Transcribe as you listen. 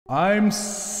I'm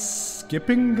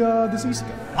skipping this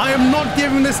Isekai. I am not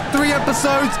giving this 3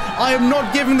 episodes. I am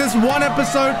not giving this 1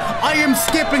 episode. I am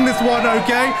skipping this one,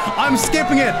 okay? I'm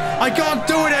skipping it. I can't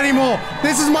do it anymore.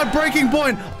 This is my breaking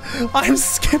point. I'm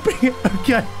skipping it,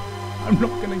 okay? I'm not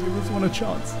gonna give this one a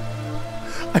chance.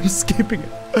 I'm skipping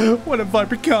it. What have I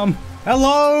become?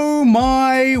 Hello,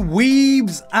 my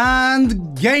weebs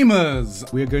and gamers.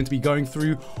 We are going to be going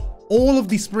through all of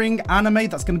the spring anime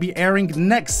that's going to be airing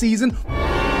next season.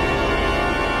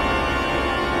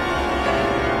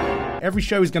 Every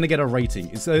show is going to get a rating.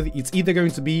 It's either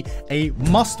going to be a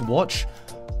must-watch,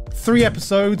 3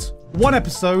 episodes, 1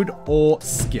 episode, or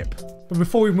skip. But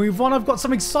before we move on, I've got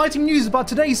some exciting news about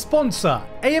today's sponsor,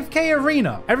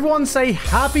 AFKRE0. Everyone say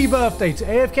happy birthday to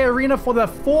AFKRE0 for their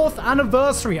 4th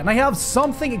anniversary, and I have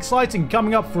something exciting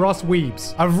coming up for us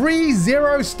weebs. A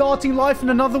Re:Zero Starting Life in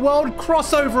Another World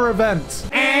crossover event.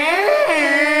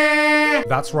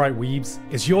 That's right, weebs.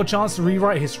 It's your chance to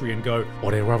rewrite history and go,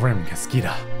 Ore wa Rem ga suki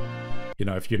da. You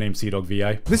know, if your name's Sea Dog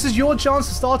VA. This is your chance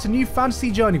to start a new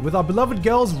fantasy journey with our beloved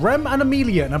girls Rem and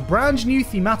Amelia in a brand new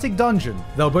thematic dungeon.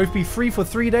 They'll both be free for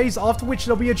 3 days, after which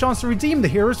there'll be a chance to redeem the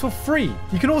heroes for free.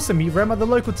 You can also meet Rem at the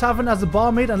local tavern as a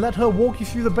barmaid and let her walk you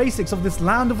through the basics of this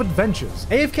land of adventures.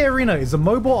 AFKRE0 is a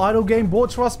mobile idle game brought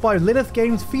to us by Lilith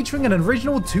Games featuring an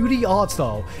original 2D art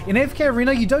style. In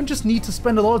AFKRE0, you don't just need to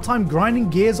spend a lot of time grinding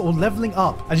gears or leveling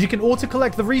up, as you can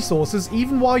auto-collect the resources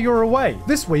even while you're away.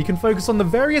 This way you can focus on the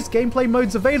various gameplay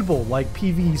modes available, like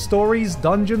PvE stories,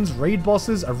 dungeons, raid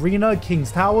bosses, arena, King's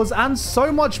Towers, and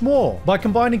so much more. By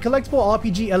combining collectible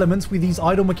RPG elements with these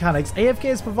idle mechanics, AFK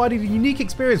has provided a unique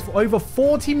experience for over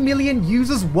 40 million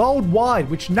users worldwide,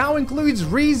 which now includes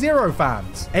Re:Zero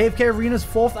fans. AFKRE0's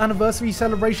 4th anniversary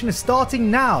celebration is starting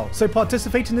now, so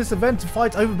participate in this event to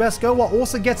fight over best girl while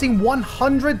also getting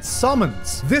 100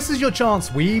 summons. This is your chance,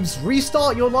 weebs.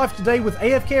 Restart your life today with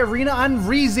AFKRE0 and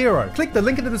Re:Zero. Click the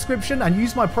link in the description and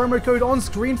use my promo code on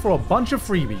screen for a bunch of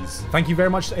freebies. Thank you very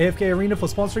much to AFKRE0 for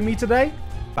sponsoring me today.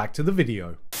 Back to the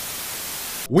video.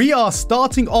 We are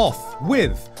starting off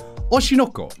with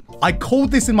Oshinoko. I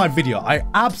called this in my video. I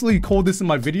absolutely called this in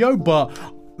my video, but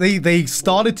they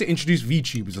started to introduce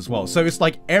VTubers as well. So it's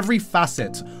like every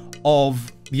facet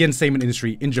of the entertainment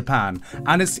industry in Japan,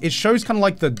 and it shows kind of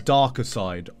like the darker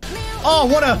side. Oh,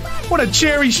 what a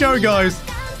cheery show, guys!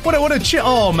 What a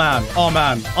oh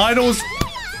man, idols.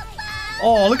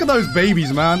 Oh, look at those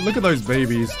babies, man. Look at those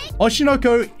babies.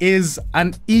 Oshinoko is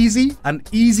an easy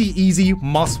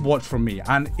must watch from me.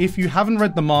 And if you haven't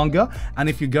read the manga, and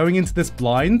if you're going into this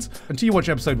blind, until you watch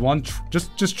episode 1,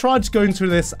 just try to go into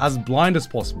this as blind as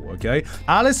possible, okay?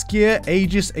 Alice Gear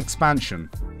Aegis expansion.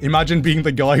 Imagine being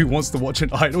the guy who wants to watch an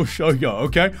idol shoujo,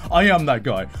 okay? I am that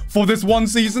guy. For this 1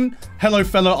 season, hello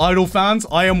fellow idol fans,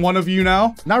 I am one of you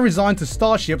now. Now resigned to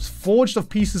starships forged of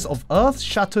pieces of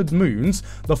Earth-shattered moons,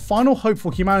 the final hope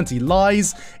for humanity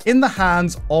lies in the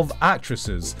hands of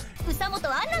actresses.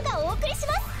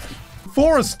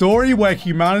 For a story where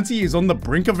humanity is on the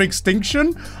brink of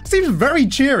extinction, seems very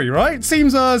cheery, right?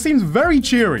 Seems very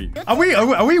cheery. Are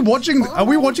we watching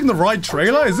the right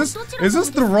trailer? Is this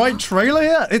the right trailer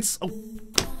here? It's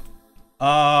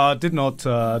did not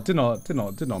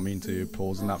mean to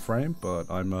pause in that frame,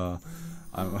 but I'm not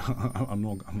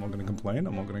gonna complain.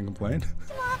 I'm not gonna complain.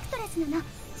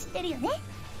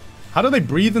 How do they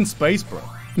breathe in space, bro?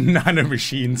 Nano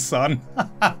machine, son.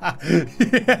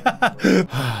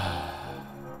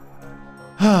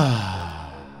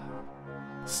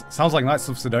 Sounds like Knights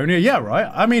of Sidonia. Yeah, right?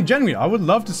 I mean, genuinely, I would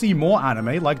love to see more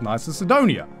anime like Knights of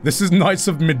Sidonia. This is Knights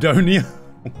of Midonia.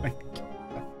 Oh my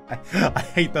god. I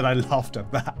hate that I laughed at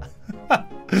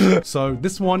that. So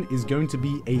this one is going to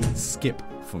be a skip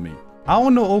for me. Ao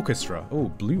no Orchestra. Oh,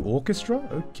 Blue Orchestra?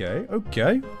 Okay,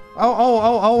 okay.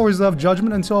 I'll reserve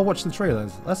judgment until I watch the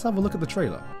trailers. Let's have a look at the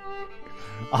trailer.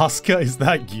 Asuka, is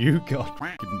that you? God,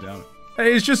 damn it.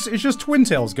 Hey, it's just Twin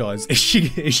Tails, guys. It's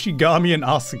Shigami and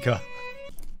Asuka.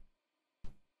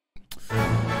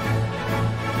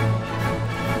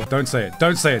 Don't say it.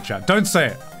 Don't say it, chat. Don't say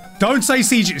it. Don't say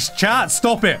CG. Chat,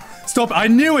 stop it. Stop. I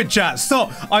knew it, chat.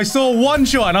 Stop. I saw one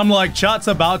shot and I'm like, chat's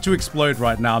about to explode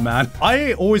right now, man.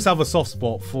 I always have a soft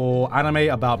spot for anime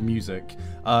about music.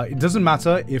 It doesn't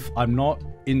matter if I'm not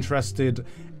interested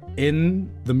in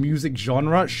the music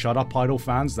genre. Shut up, idol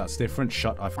fans. That's different.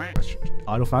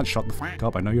 Idol fans, shut the fuck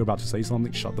up. I know you're about to say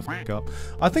something. Shut the fuck up.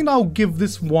 I think I'll give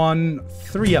this one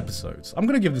 3 episodes. I'm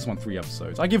gonna give this one 3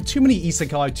 episodes. I give too many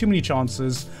isekai, too many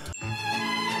chances.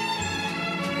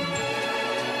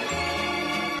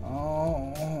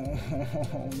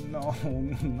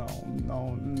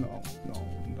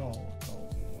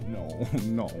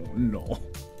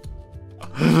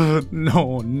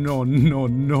 No, no, no,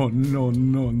 no, no,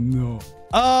 no, no.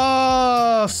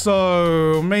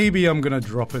 So maybe I'm gonna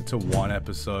drop it to 1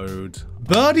 episode.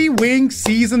 Birdie Wing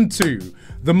Season 2.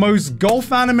 The most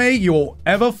golf anime you'll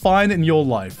ever find in your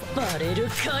life.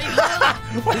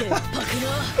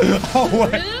 Oh,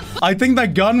 wait. I think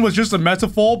that gun was just a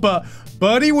metaphor, but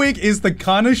Birdie Wing is the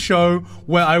kind of show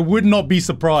where I would not be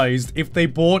surprised if they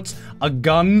brought a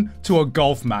gun to a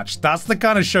golf match. That's the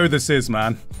kind of show this is,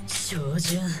 man.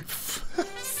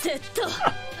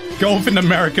 Golf in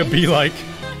America be like.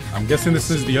 I'm guessing this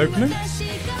is the opening.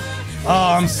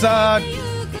 Oh, I'm sad.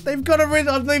 They've got rid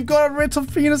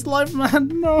of penis life,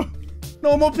 man. No.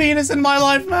 No more penis in my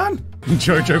life, man.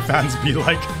 JoJo fans be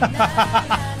like.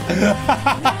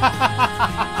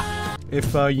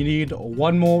 If you need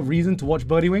one more reason to watch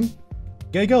Birdie Wing,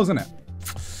 gay girls, innit?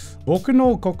 Boku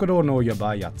no Kokoro no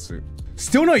Yabai Yatsu.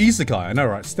 Still no Isekai, I know,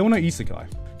 right? Still no Isekai.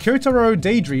 Kyotaro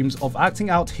daydreams of acting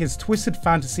out his twisted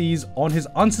fantasies on his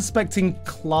unsuspecting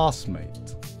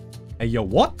classmate. Hey, yo,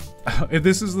 what?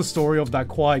 This is the story of that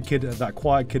quiet kid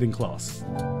in class.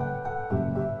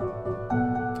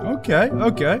 Okay,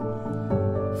 okay.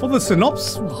 For the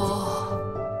synopsis.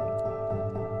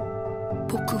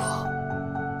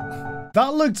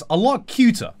 That looked a lot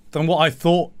cuter than what I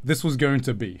thought this was going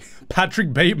to be.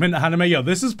 Patrick Bateman anime. Yo,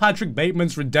 this is Patrick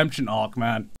Bateman's redemption arc,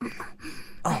 man.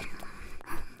 Oh.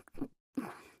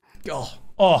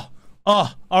 Oh.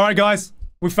 Alright, guys.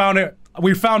 We found it.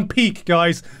 We found peak,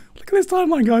 guys. Look at this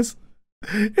timeline, guys.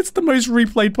 It's the most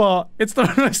replayed part. It's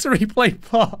the most replayed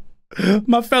part.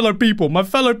 My fellow people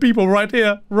right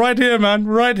here, man,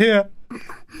 right here.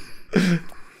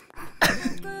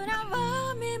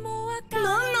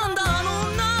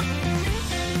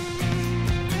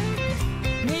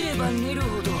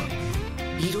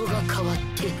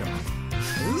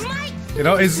 You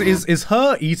know, is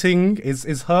her eating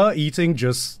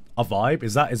just a vibe?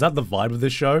 Is that the vibe of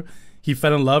this show? He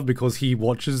fell in love because he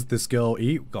watches this girl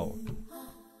eat. Go.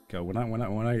 When I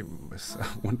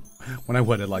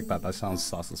word it like that, that sounds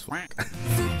sus as fuck.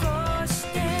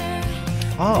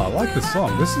 Oh, I like this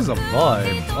song. This is a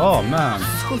vibe. Oh man.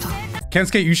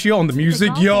 Kensuke Uchiha on the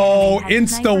music. Yo,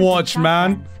 Insta watch,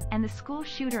 man. And the school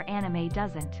shooter anime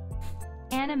doesn't.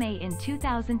 Anime in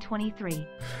 2023.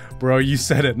 Bro, you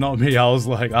said it, not me. I was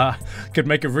like, I could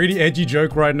make a really edgy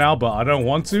joke right now, but I don't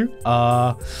want to.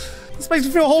 This makes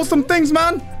me feel wholesome things,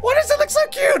 man. Why does it look so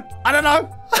cute? I don't know.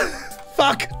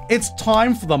 Fuck. It's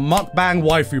time for the mukbang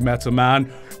waifu meta,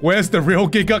 man. Where's the real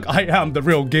Giguk? I am the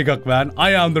real Giguk, man.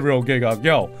 I am the real Giguk.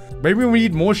 Yo, maybe we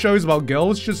need more shows about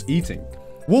girls just eating.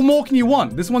 What more can you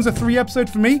want? This one's a 3-episode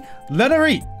for me. Let her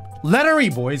eat. Let her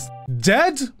eat, boys.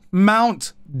 Dead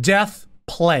Mount Death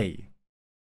Play.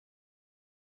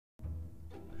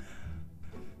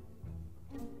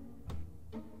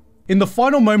 In the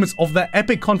final moments of their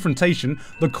epic confrontation,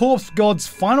 the Corpse God's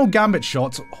final gambit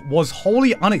shot was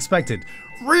wholly unexpected.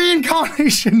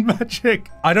 Reincarnation magic!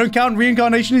 I don't count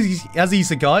reincarnation as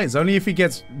Isekai, it's only if he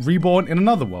gets reborn in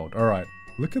another world. Alright,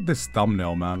 look at this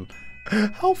thumbnail, man.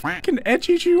 How fucking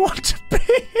edgy do you want to be?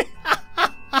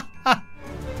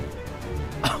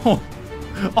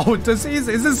 Oh, is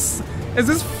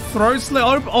this throat slit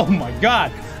open? Oh my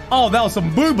god. Oh, that was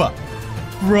some booba.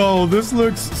 Bro, this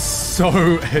looks so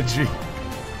edgy.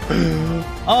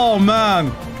 Oh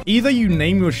man. Either you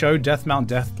name your show Death Mount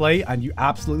Deathplay and you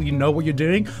absolutely know what you're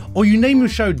doing, or you name your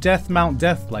show Death Mount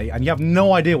Deathplay and you have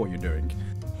no idea what you're doing.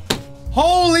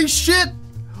 Holy shit!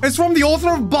 It's from the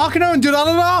author of Bakuno and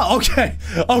da-da-da-da? Okay.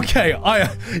 Okay.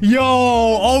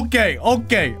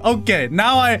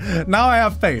 Now I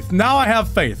have faith. Now I have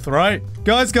faith, right?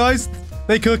 Guys,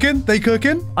 they cooking?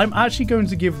 I'm actually going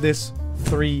to give this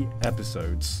 3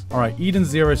 episodes. All right, Eden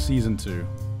Zero Season 2.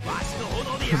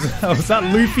 Was that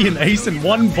Luffy and Ace in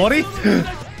one body?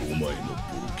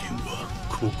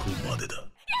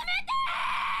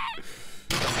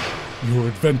 Your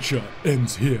adventure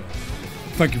ends here.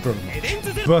 Thank you very much.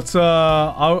 But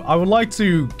I would like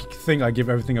to think I give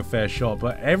everything a fair shot,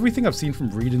 but everything I've seen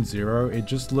from Eden Zero, it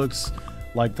just looks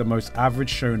like the most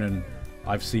average shonen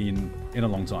I've seen in a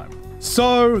long time.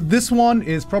 So this one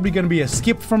is probably going to be a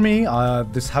skip from me.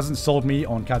 This hasn't sold me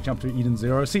on catching up to Eden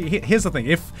Zero. See, here's the thing.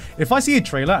 If I see a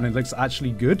trailer and it looks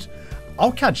actually good,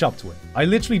 I'll catch up to it. I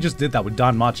literally just did that with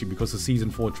Danmachi because the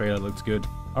Season 4 trailer looks good.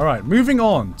 All right, moving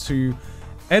on to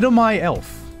Edomae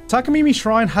Elf. Takamimi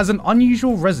Shrine has an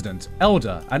unusual resident,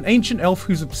 Elder, an ancient elf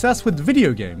who's obsessed with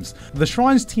video games. The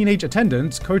shrine's teenage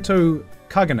attendant, Koto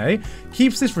Kagane,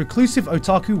 keeps this reclusive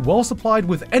otaku well supplied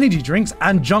with energy drinks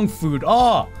and junk food.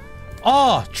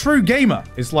 True gamer.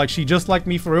 It's like she just like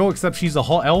me for real, except she's a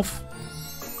hot elf.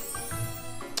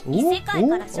 Ooh, 異世界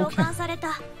から ooh, 召 okay. 喚され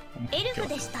たエルフ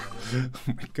でした。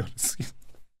 Oh my god.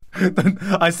 Then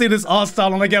I see this art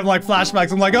style and I get like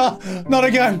flashbacks. I'm like, oh, not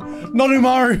again. Not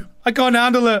Umaru. I can't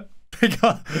handle it.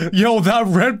 Yo, that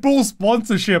Red Bull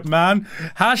sponsorship, man.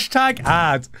 Hashtag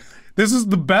ad. This is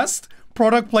the best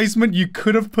product placement you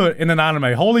could have put in an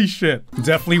anime. Holy shit.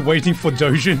 Definitely waiting for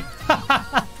Dojin.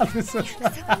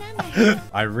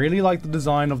 I really like the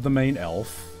design of the main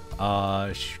elf.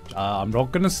 I'm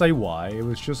not gonna say why. It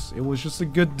was just a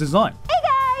good design. Hey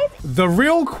guys! The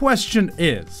real question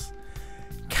is,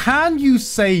 can you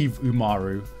save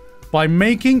Umaru by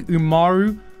making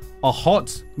Umaru a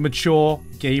hot, mature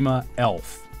gamer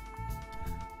elf?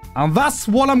 And that's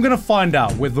what I'm gonna find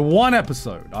out with the one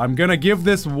episode. I'm gonna give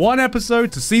this one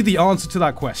episode to see the answer to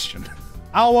that question.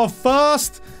 Our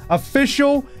first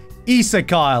official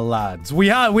Isekai, lads.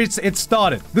 It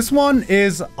started. This one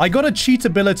is, I got a cheat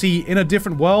ability in a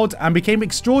different world and became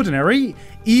extraordinary,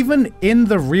 even in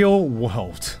the real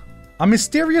world. A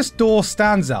mysterious door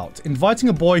stands out, inviting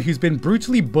a boy who's been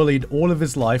brutally bullied all of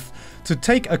his life to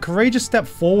take a courageous step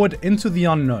forward into the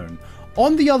unknown.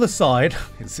 On the other side,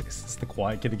 is this the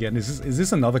Quiet Kid again? Is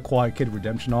this another Quiet Kid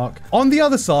redemption arc? On the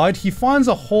other side, he finds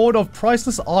a hoard of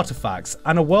priceless artifacts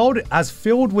and a world as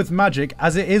filled with magic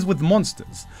as it is with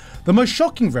monsters. The most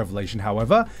shocking revelation,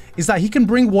 however, is that he can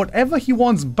bring whatever he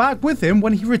wants back with him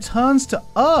when he returns to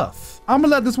Earth. I'm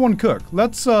gonna let this one cook.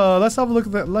 Let's have a look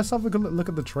at the look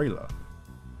at the trailer.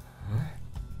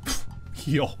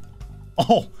 Yo,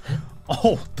 oh,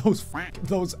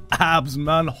 those abs,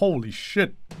 man! Holy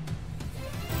shit!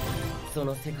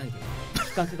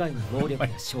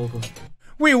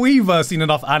 We've seen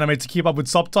enough anime to keep up with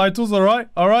subtitles. All right.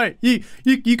 You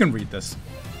can read this.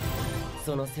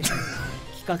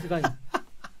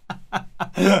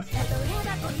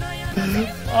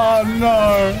 Oh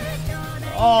no!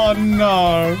 Oh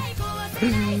no!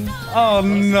 Oh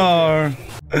no!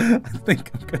 I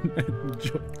think I'm gonna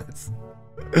enjoy this.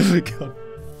 God,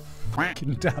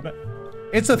 fucking damn it!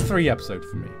 It's a 3 episode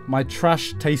for me. My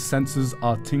trash taste sensors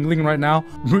are tingling right now.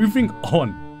 Moving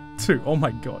on to, oh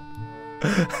my god.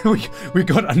 we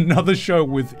got another show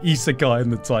with Isekai in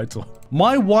the title.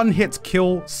 My one-hit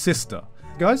kill sister.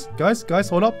 Guys,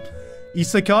 hold up.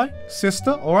 Isekai,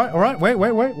 sister, alright, wait.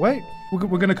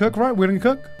 We're gonna cook, right? We're gonna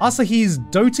cook. Asahi's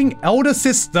doting elder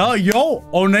sister, yo,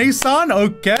 Nee-san,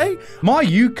 okay.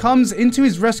 Mayu comes into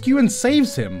his rescue and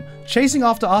saves him, chasing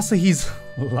after Asahi's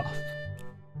love.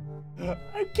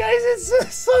 Okay,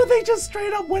 so they just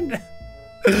straight up went.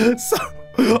 So,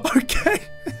 okay.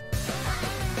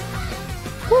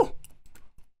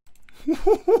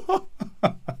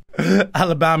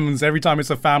 Alabamans every time it's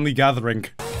a family gathering.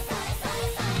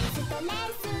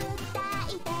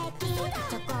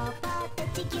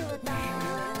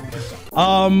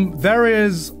 There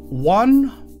is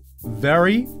one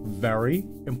very, very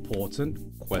important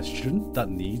question that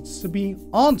needs to be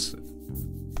answered.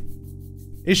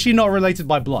 Is she not related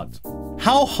by blood?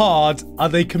 How hard are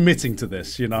they committing to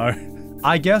this, you know?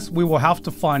 I guess we will have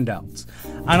to find out.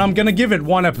 And I'm gonna give it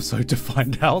 1 episode to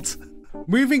find out.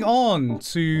 Moving on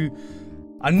to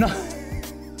another...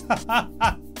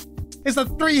 It's a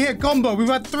 3-hit combo. We've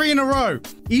had 3 in a row.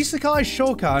 Isekai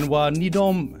Shoukan wa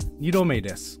Nidome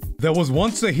desu. There was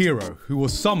once a hero who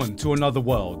was summoned to another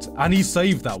world, and he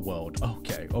saved that world.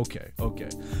 Okay.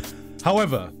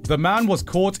 However, the man was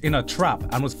caught in a trap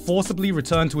and was forcibly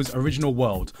returned to his original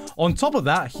world. On top of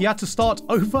that, he had to start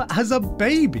over as a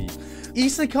baby.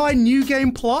 Isekai New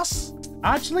Game Plus?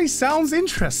 Actually sounds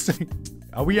interesting.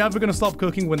 Are we ever gonna stop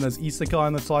cooking when there's Isekai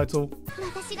in the title?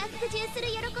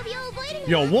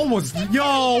 Yo, what was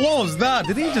that?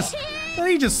 Did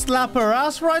he just slap her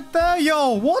ass right there?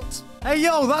 Yo, what? Hey,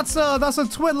 yo, that's a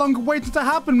twit long waiting to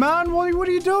happen, man. What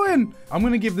are you doing? I'm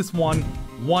gonna give this one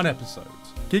episode.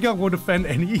 Giga will defend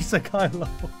any Isekai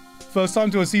level. First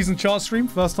time to a season chart stream,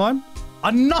 first time.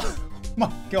 Another, oh my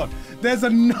god, there's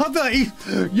another,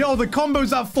 yo, the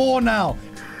combo's at 4 now.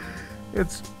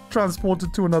 It's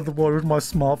transported to another world with my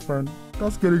smartphone.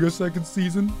 That's getting a 2nd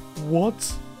season.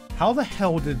 What? How the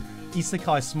hell did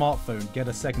Isekai smartphone get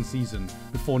a 2nd season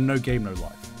before No Game No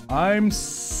Life? I'm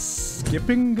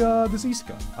skipping this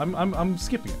Isekai. I'm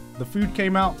skipping it. The food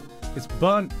came out, it's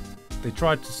burnt. They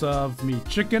tried to serve me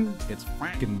chicken. It's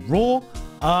freaking raw.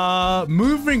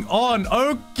 Moving on.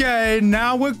 Okay,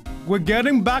 now we're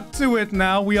getting back to it.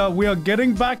 Now we are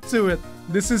getting back to it.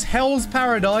 This is Hell's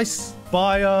Paradise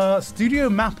by Studio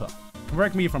Mappa.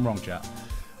 Correct me if I'm wrong, chat.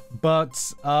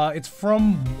 But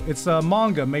it's a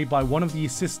manga made by one of the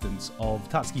assistants of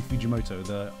Tatsuki Fujimoto,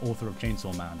 the author of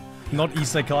Chainsaw Man. Not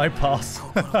Isekai Pass.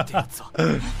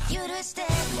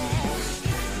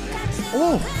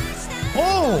 Oh.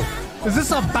 Oh, is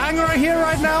this a banger right here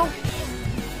right now?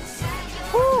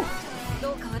 Woo.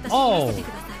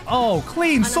 Oh,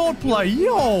 clean swordplay,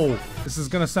 yo! This is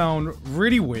gonna sound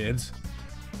really weird,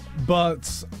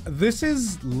 but this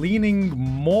is leaning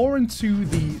more into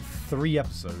the 3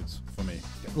 episodes for me.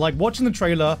 Like, watching the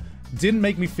trailer didn't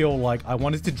make me feel like I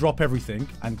wanted to drop everything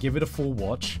and give it a full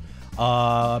watch,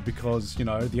 because, you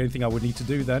know, the only thing I would need to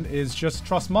do then is just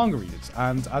trust manga readers.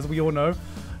 And as we all know,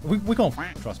 we can't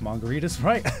trust manga readers,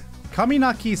 right?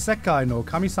 Kaminaki Sekai no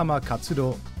Kamisama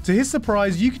Katsudou. To his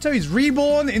surprise, Yukito is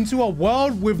reborn into a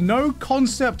world with no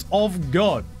concept of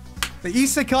God. The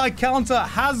Isekai counter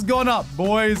has gone up,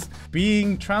 boys.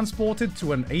 Being transported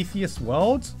to an atheist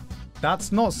world?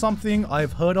 That's not something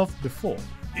I've heard of before.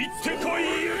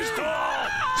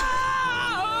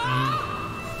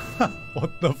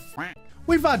 What the f?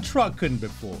 We've had truck-kun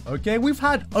before, okay? We've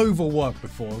had overwork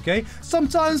before, okay?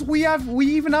 Sometimes we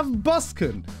even have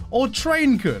bus-kun or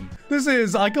train-kun. This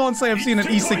is, I can't say I've seen an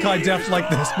isekai death like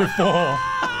this before.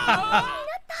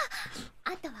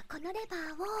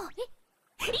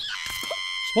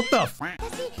 What the f?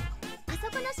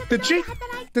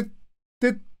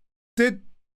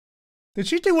 Did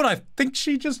she do what I think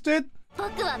she just did?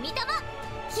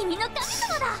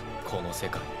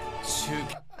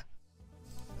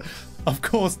 Of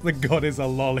course the god is a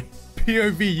lolly.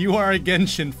 POV, you are a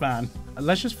Genshin fan.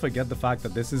 Let's just forget the fact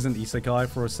that this isn't isekai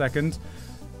for a second.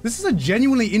 This is a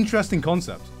genuinely interesting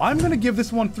concept. I'm gonna give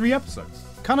this one 3 episodes.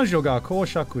 Kanojo ga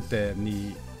Koushaku-tei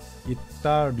ni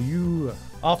Itta Riyuu.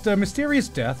 After a mysterious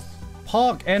death,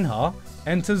 Park Enha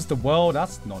enters the world.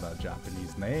 That's not a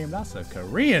Japanese name. That's a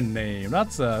Korean name.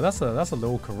 That's a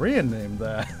little Korean name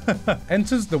there.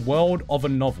 Enters the world of a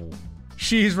novel.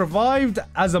 She is revived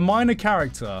as a minor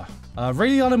character,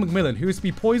 Rayliana Macmillan, who is to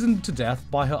be poisoned to death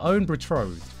by her own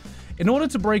betrothed. In order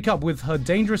to break up with her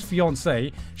dangerous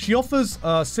fiancé, she offers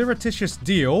a surreptitious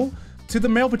deal to the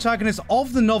male protagonist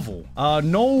of the novel,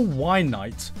 Noel Wine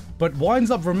Knight, but winds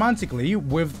up romantically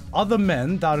with other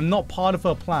men that are not part of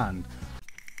her plan.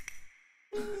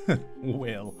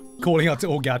 Will. Calling out to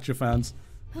all gacha fans.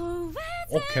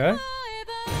 Okay.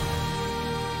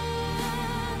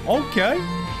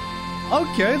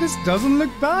 Okay, this doesn't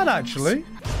look bad, actually.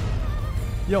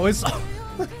 Yo, it's...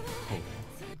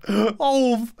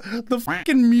 Oh, the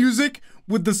fucking music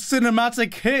with the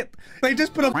cinematic hit. They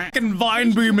just put a fucking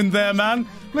Vine boom in there, man.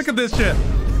 Look at this shit.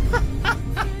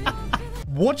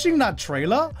 Watching that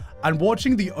trailer and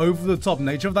watching the over-the-top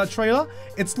nature of that trailer,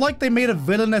 it's like they made a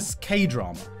villainous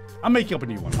K-drama. I'm making up a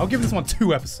new one. I'll give this one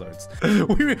 2 episodes.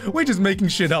 We're just making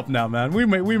shit up now, man.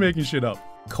 We're making shit up.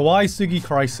 Kawaisugi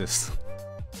Crisis.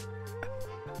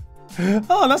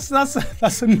 Oh, that's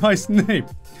a nice name.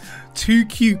 Too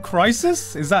Cute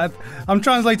Crisis? Is that... I'm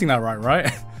translating that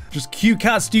right? Just cute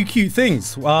cats do cute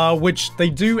things, which they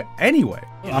do anyway.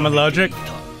 I'm allergic.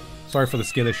 Sorry for the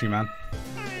skill issue, man.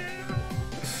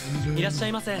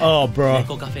 Oh, bro.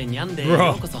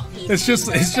 It's just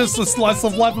a slice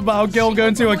of life about a girl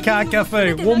going to a cat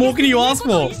cafe. What more can you ask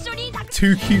for?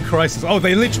 Too Cute Crisis. Oh,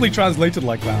 they literally translated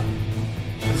like that.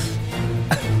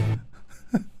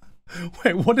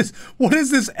 Wait, what is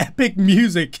this epic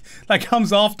music that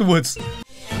comes afterwards?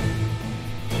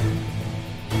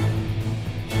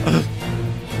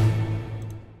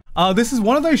 This is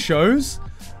one of those shows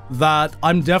that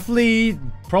I'm definitely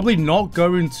probably not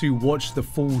going to watch the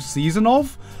full season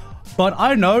of, but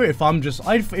I know if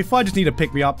if I just need to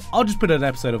pick me up, I'll just put an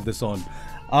episode of this on.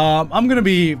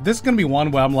 This is gonna be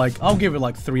one where I'm like, I'll give it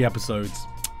like 3 episodes,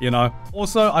 you know?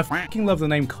 Also, I fucking love the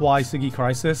name Kawaisugi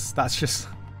Crisis. That's just...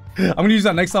 I'm gonna use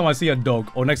that next time I see a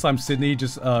dog, or next time Sydney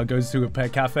just goes to a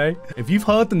pet cafe. If you've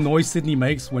heard the noise Sydney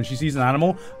makes when she sees an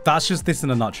animal, that's just this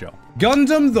in a nutshell.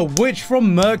 Gundam The Witch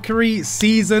from Mercury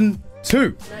Season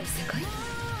 2.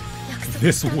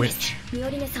 This witch.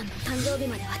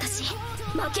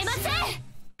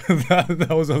 that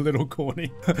was a little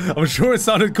corny. I'm sure it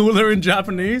sounded cooler in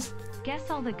Japanese.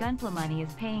 Guess all the Gunpla money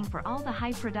is paying for all the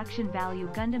high production value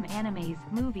Gundam animes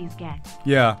movies get.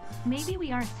 Yeah. Maybe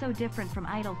we aren't so different from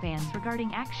Idol fans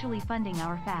regarding actually funding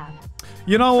our fab.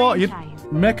 You know what?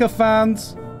 Mecha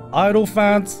fans, Idol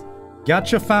fans,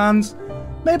 gacha fans,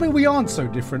 maybe we aren't so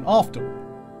different after all.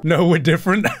 No, we're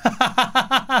different.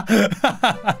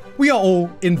 We are all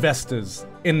investors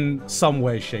in some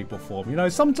way, shape, or form. You know,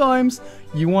 sometimes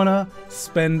you want to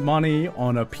spend money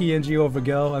on a PNG of a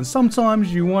girl, and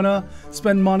sometimes you want to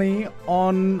spend money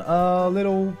on a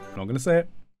little... I'm not going to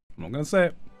say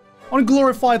it. On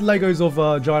glorified Legos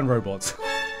of giant robots.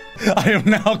 I am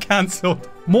now cancelled.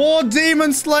 More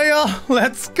Demon Slayer.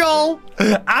 Let's go.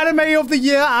 Anime of the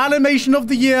year, animation of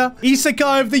the year,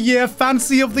 Isekai of the year,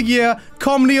 fantasy of the year,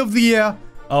 comedy of the year.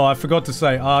 Oh, I forgot to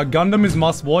say, Gundam is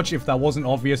must watch if that wasn't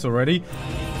obvious already.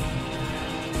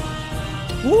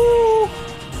 Woo!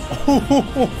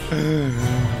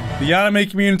 The anime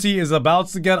community is about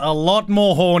to get a lot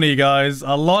more horny, guys.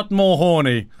 A lot more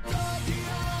horny.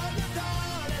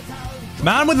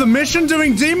 Man with a mission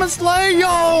doing Demon Slayer,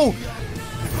 yo!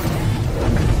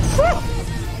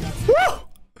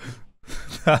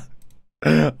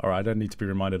 Alright, I don't need to be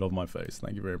reminded of my face.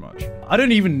 Thank you very much. I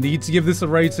don't even need to give this a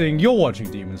rating. You're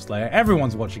watching Demon Slayer.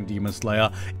 Everyone's watching Demon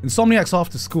Slayer. Insomniacs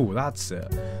After School, that's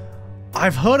it.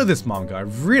 I've heard of this manga. I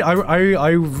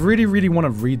really want to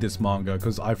read this manga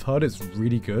because I've heard it's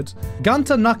really good.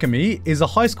 Ganta Nakami is a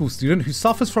high school student who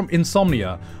suffers from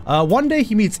insomnia. One day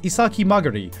he meets Isaki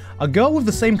Magari, a girl with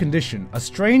the same condition. A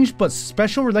strange but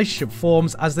special relationship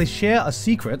forms as they share a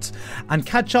secret and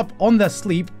catch up on their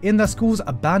sleep in their school's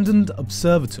abandoned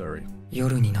observatory.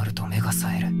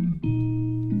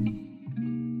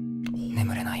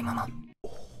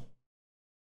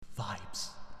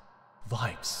 Vibes.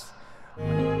 Vibes.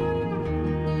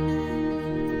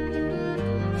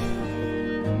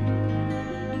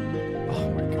 Oh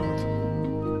my god.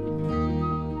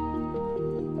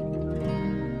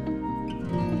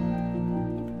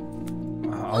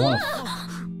 I want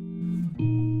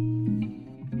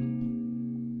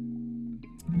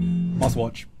must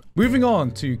watch. Moving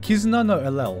on to Kizuna no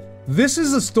LL. This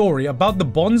is a story about the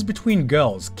bonds between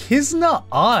girls. Kizuna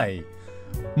I.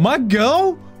 My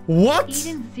girl? What?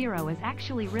 Eden Zero is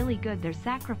actually really good. There's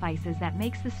sacrifices that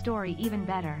makes the story even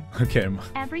better. Okay.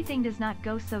 Everything does not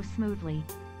go so smoothly.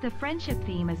 The friendship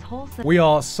theme is wholesome. We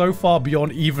are so far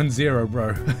beyond Even Zero,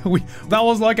 bro. That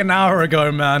was like an hour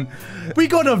ago, man. We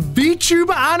got a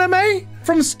VTuber anime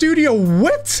from Studio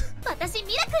Wit?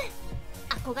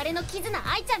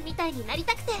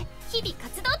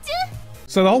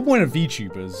 So the whole point of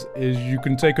VTubers is you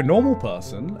can take a normal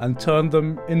person and turn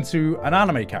them into an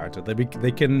anime character.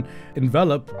 They can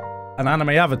envelop an anime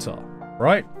avatar,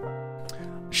 right?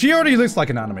 She already looks like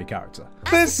an anime character.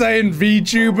 This ain't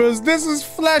VTubers, this is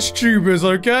flesh tubers,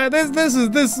 okay? They've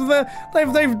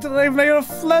made a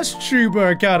flesh tuber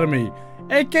academy,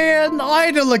 aka an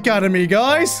idol academy,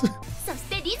 guys.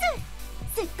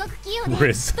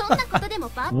 Riz.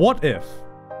 What if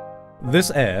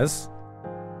this airs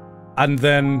and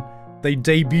then they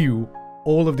debut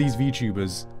all of these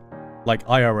VTubers like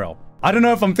IRL? I don't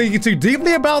know if I'm thinking too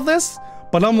deeply about this,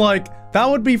 but I'm like, that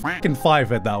would be fucking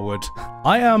five-head, that would.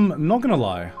 I am not gonna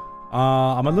lie,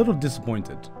 I'm a little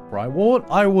disappointed, right? What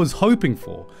I was hoping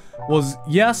for was,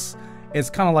 yes, it's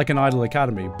kind of like an idol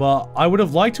academy, but I would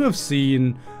have liked to have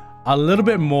seen a little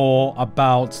bit more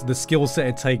about the skill set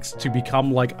it takes to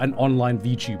become like an online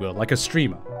VTuber, like a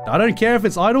streamer. I don't care if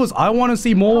it's idols, I want to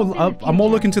see more, I'm more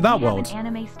looking to that world. An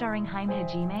anime starring Haim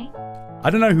Hajime? I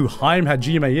don't know who Haim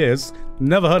Hajime is.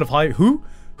 Never heard of Haim. Who?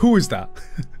 Who is that?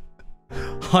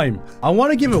 Haim. I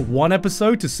want to give it one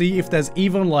episode to see if there's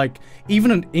even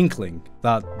an inkling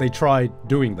that they tried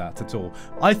doing that at all.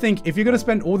 I think if you're going to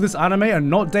spend all this anime and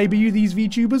not debut these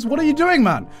VTubers, what are you doing,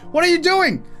 man? What are you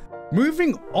doing?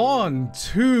 Moving on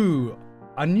to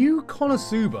a new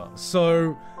Konosuba.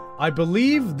 So I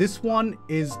believe this one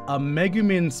is a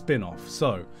Megumin spin-off.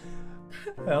 So,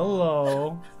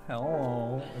 hello.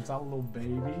 Hello. Is that a little baby?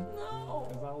 No.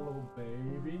 Is that a little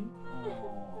baby?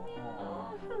 Oh.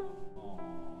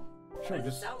 Sure, Why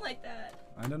does it sound like that?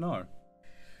 I don't know.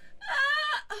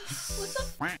 What the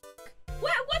f?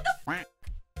 What the f?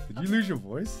 Did you lose your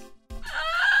voice?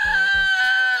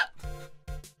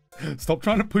 Stop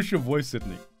trying to push your voice,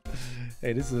 Sydney.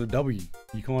 Hey, this is a W.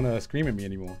 You can't scream at me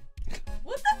anymore.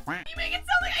 What the f? You make it sound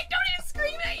like I don't even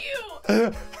scream at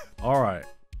you! Alright.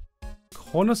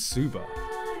 Konosuba.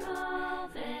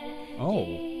 Oh.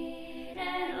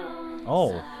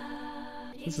 Oh.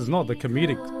 This is not the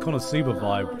comedic Konosuba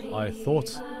vibe I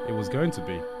thought it was going to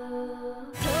be.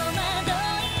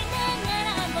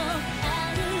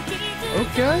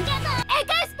 Okay.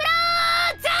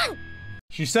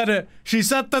 She said it. She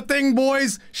said the thing,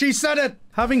 boys. She said it.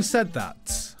 Having said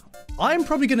that, I'm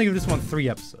probably going to give this one 3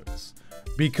 episodes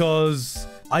because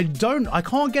I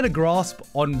can't get a grasp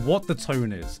on what the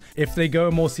tone is. If they go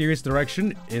a more serious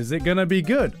direction, is it going to be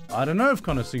good? I don't know if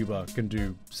Konosuba can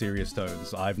do serious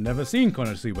tones. I've never seen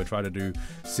Konosuba try to do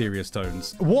serious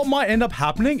tones. What might end up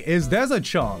happening is there's a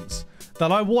chance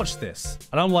that I watch this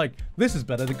and I'm like, this is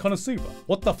better than Konosuba.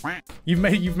 What the f? You've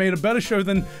made a better show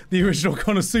than the original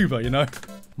Konosuba, you know?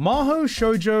 Mahou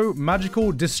Shoujo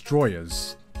Magical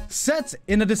Destroyers. Set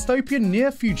in a dystopian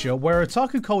near future where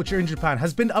otaku culture in Japan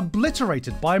has been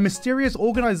obliterated by a mysterious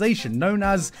organization known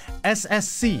as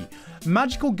SSC,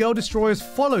 Magical Girl Destroyers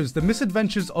follows the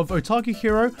misadventures of otaku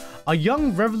hero, a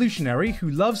young revolutionary who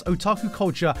loves otaku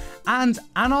culture and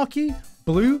anarchy,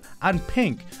 Blue and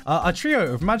Pink, a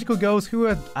trio of magical girls who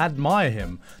admire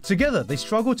him. Together, they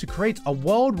struggle to create a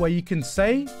world where you can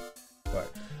say,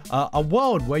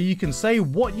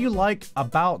 what you like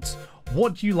about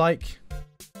what you like.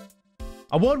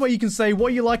 A world where you can say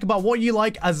what you like about what you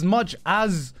like as much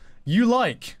as you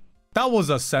like. That was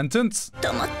a sentence.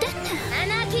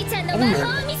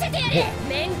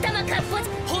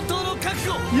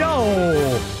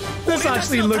 Yo, this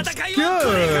actually looks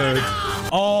good.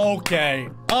 Okay,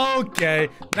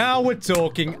 now we're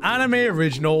talking anime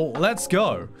original. Let's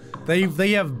go.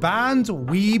 They have banned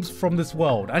weebs from this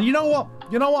world. And you know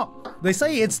what? They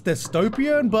say it's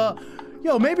dystopian, but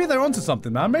yo, maybe they're onto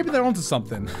something, man. Maybe they're onto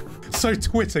something. So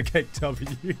Twitter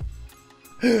KW.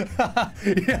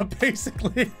 Yeah,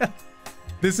 basically.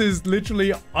 This is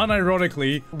literally,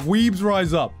 unironically, weebs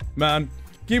rise up, man.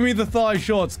 Give me the thigh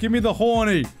shots. Give me the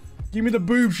horny. Give me the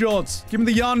boob shots. Give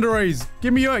me the yanderes.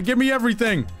 Give me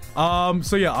everything.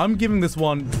 So yeah, I'm giving this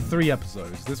one 3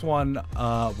 episodes. This one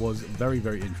was very,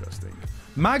 very interesting.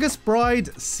 Magus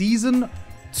Bride Season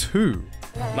 2.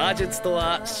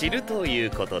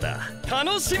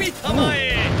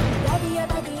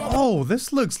 Oh,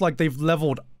 this looks like they've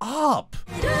leveled up.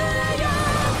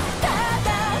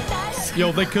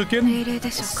 Yo, they cooking?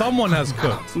 Someone has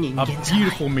cooked a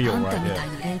beautiful meal right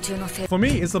here. For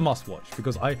me, it's a must-watch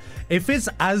because if it's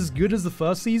as good as the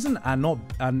first season and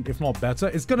if not better,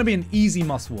 it's gonna be an easy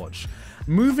must-watch.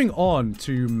 Moving on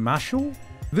to Mashal.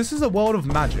 This is a world of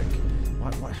magic.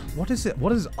 What is it?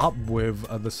 What is up with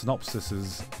the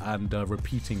synopsises and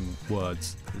repeating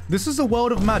words? This is a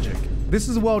world of magic. This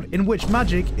is a world in which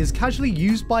magic is casually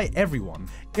used by everyone.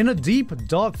 In a deep,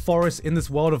 dark forest in this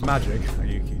world of magic,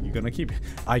 you're gonna keep...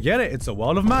 I get it, it's a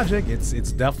world of magic. It's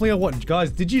definitely a world.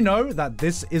 Guys, did you know that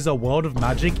this is a world of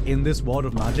magic in this world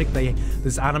of magic?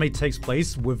 This anime takes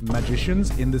place with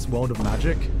magicians in this world of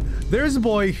magic. There is a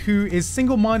boy who is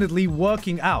single-mindedly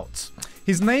working out.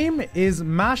 His name is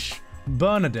Mash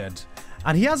Bernadette,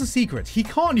 and he has a secret. He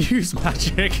can't use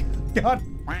magic. God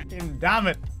fucking damn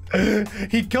it.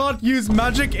 He can't use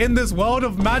magic in this world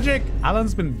of magic.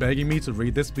 Alan's been begging me to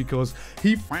read this because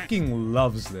he fucking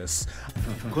loves this.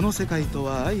 Fuck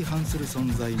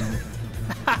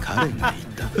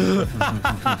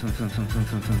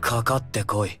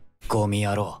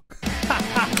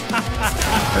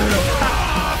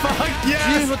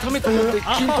yes!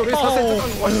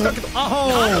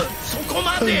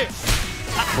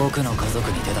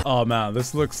 Oh man,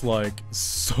 this looks like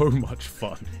so much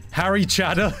fun. Harry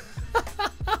Chatter.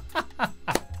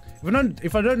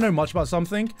 If I don't know much about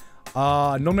something,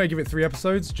 normally I give it 3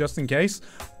 episodes just in case.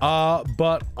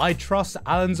 But I trust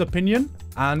Alan's opinion,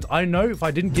 and I know if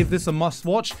I didn't give this a must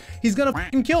watch, he's gonna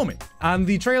fucking kill me. And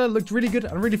the trailer looked really good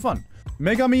and really fun.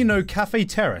 Megami no Cafe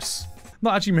Terrace.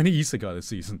 Not actually many isekai this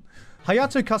season.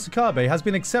 Hayato Kasukabe has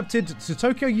been accepted to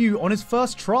Tokyo U on his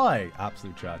first try.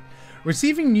 Absolute Chad.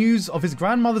 Receiving news of his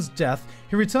grandmother's death,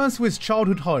 he returns to his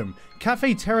childhood home,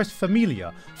 Cafe Terrace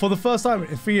Familia. For the first time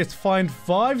in 3 years to find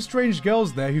 5 strange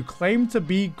girls there who claim to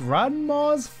be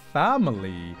grandma's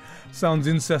family. Sounds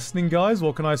incesting, guys.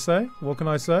 What can I say? What can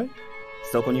I say?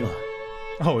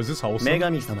 Oh, is this wholesome?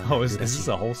 Oh, is this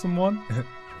a wholesome one?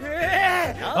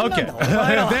 Okay,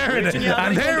 there it is,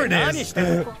 and there it is.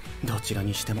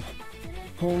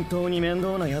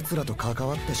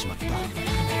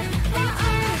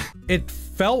 It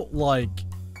felt like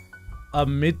a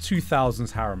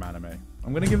mid-2000s harem anime.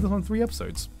 I'm gonna give this one 3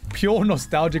 episodes. Pure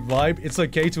nostalgic vibe. It's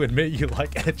okay to admit you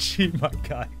like ecchi, my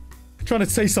guy. Trying to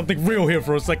say something real here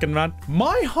for a second, man.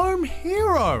 My Home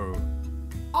Hero.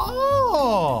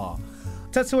 Oh.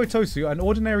 Tetsuo Tosu, an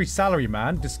ordinary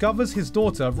salaryman, discovers his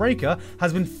daughter, Reika,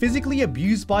 has been physically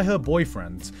abused by her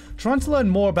boyfriend. Trying to learn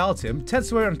more about him,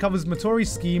 Tetsuo uncovers Motori's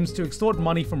schemes to extort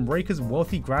money from Reika's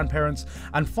wealthy grandparents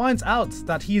and finds out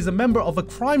that he is a member of a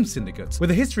crime syndicate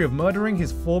with a history of murdering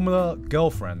his former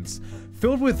girlfriends.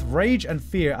 Filled with rage and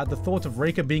fear at the thought of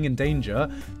Reika being in danger,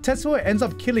 Tetsuo ends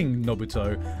up killing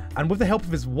Nobuto, and with the help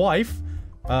of his wife,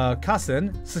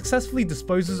 Kasen, successfully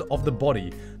disposes of the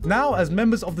body. Now, as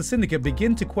members of the syndicate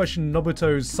begin to question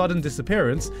Nobuto's sudden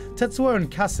disappearance, Tetsuo and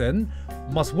Kasen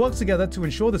must work together to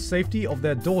ensure the safety of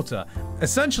their daughter.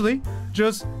 Essentially,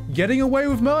 just getting away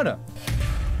with murder.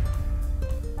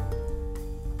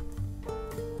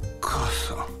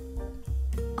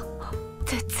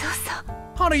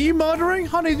 Honey, you murdering?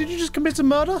 Honey, did you just commit a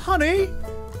murder? Honey,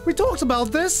 we talked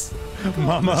about this.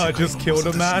 Mama just killed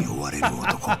a man.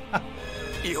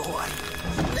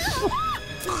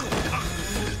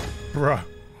 Bro.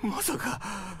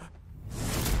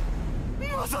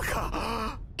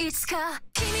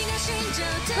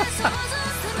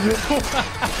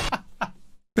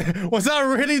 Was that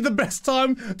really the best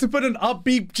time to put an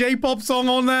upbeat J-pop song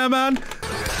on there, man?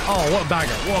 Oh, what a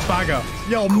banger, what a banger.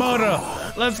 Yo, murder,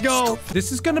 let's go.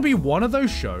 This is gonna be one of those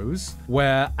shows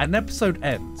where an episode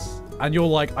ends and you're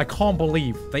like, I can't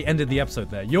believe they ended the episode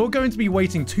there. You're going to be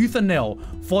waiting tooth and nail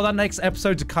for that next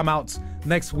episode to come out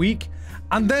next week.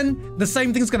 And then the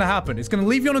same thing's gonna happen. It's gonna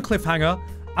leave you on a cliffhanger.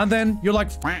 And then you're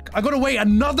like, I gotta wait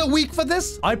another week for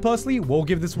this? I personally will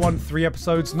give this one 3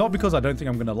 episodes, not because I don't think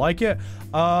I'm gonna like it,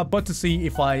 but to see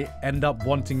if I end up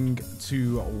wanting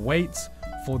to wait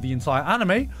for the entire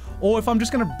anime, or if I'm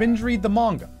just gonna binge read the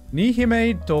manga.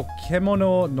 Nihime to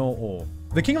Kemono no O.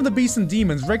 The King of the Beasts and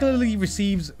Demons regularly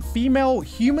receives female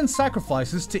human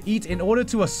sacrifices to eat in order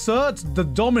to assert the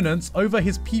dominance over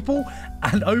his people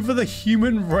and over the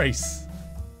human race.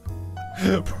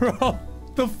 Bro.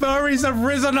 The furries have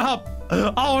risen up!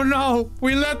 Oh no!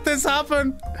 We let this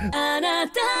happen!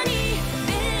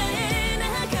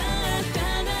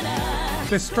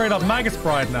 This straight up Magus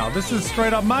Bride now. This is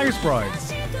straight up Magus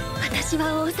Brides.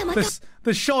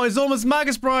 This show is almost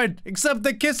Magus Bride, except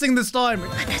they're kissing this time.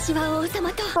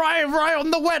 Right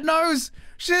on the wet nose!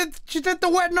 She did the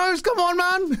wet nose, come on,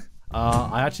 man!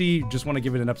 I actually just want to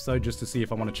give it an episode just to see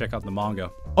if I want to check out the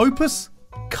manga. Opus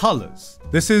Colors.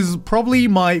 This is probably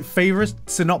my favorite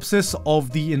synopsis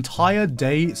of the entire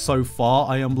day so far.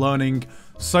 I am learning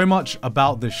so much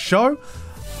about this show.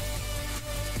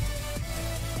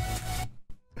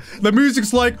 The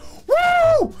music's like,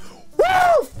 woo!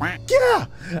 Woo! Yeah!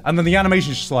 And then the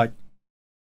animation's just like,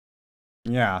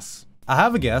 yes. I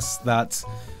have a guess that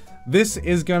this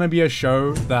is gonna be a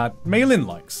show that Meilin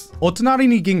likes. Otonari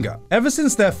ni Ginga. Ever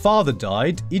since their father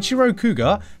died, Ichiro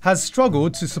Kuga has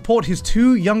struggled to support his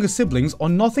 2 younger siblings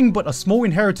on nothing but a small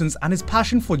inheritance and his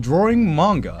passion for drawing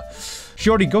manga.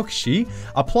 Shiori Gokushi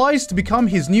applies to become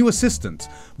his new assistant.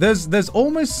 There's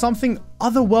almost something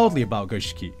otherworldly about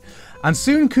Goshiki. And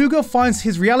soon Kuga finds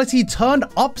his reality turned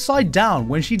upside down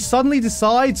when she suddenly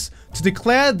decides to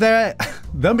declare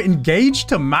them engaged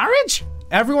to marriage?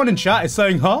 Everyone in chat is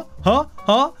saying, huh?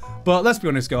 But let's be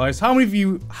honest, guys. How many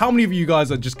of you guys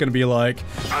are just gonna be like,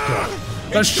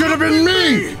 that should have been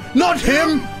me, not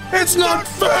him. It's not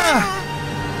fair.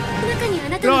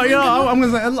 I'm gonna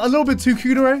say a little bit too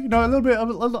kudere. You know, a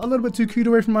little bit too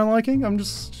kudere for my liking. I'm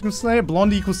just gonna say it.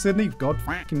 Blondie equals Sydney. God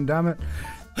fucking damn it.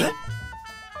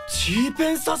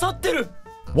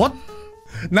 What?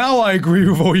 Now I agree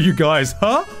with all you guys,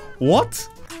 huh? What?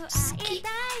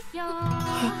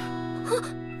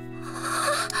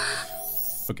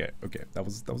 Okay, that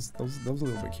was a little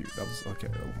bit cute. That was okay.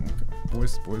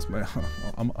 Boys, man,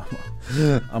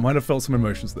 I might have felt some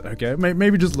emotions there. Okay,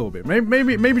 maybe just a little bit.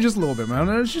 Maybe just a little bit, man.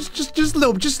 It's just a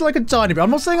little, just like a tiny bit. I'm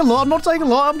not saying a lot.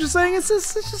 I'm just saying it's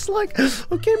just like,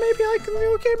 okay, maybe I can.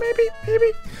 Okay,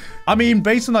 maybe. I mean,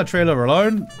 based on that trailer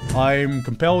alone, I'm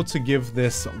compelled to give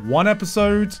this 1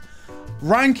 episode.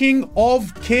 Ranking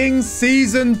of Kings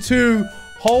Season 2.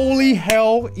 Holy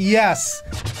hell, yes.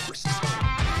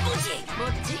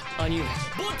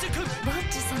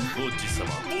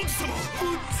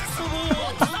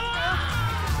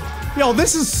 Yo,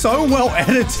 this is so well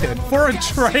edited for a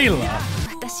trailer.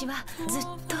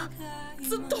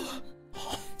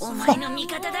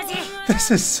 This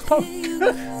is so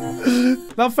good.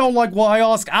 That felt like what I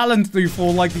ask Alan to do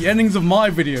for like the endings of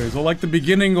my videos or like the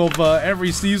beginning of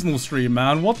every seasonal stream,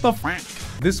 man. What the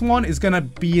f? This one is gonna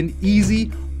be an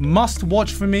easy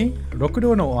must-watch for me.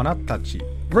 Rokudo no Anatachi.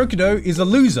 Rokudo is a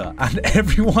loser and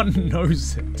everyone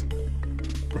knows it.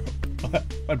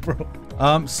 Bro.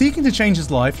 Seeking to change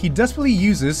his life, he desperately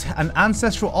uses an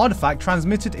ancestral artifact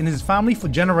transmitted in his family for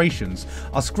generations,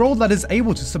 a scroll that is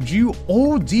able to subdue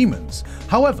all demons.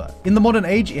 However, in the modern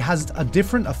age, it has a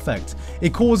different effect.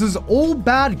 It causes all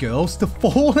bad girls to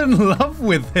fall in love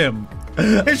with him.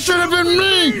 It should have been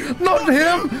me, not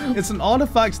him. It's an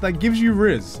artifact that gives you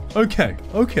Riz. Okay.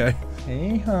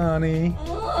 Hey, honey.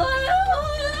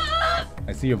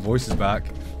 I see your voice is back.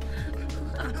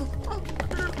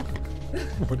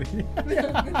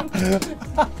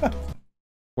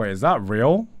 Wait, is that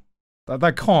real?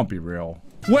 That can't be real.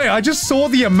 Wait, I just saw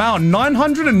the amount,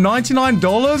 $999?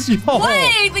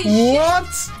 Yo, what?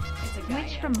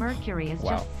 Which from Mercury is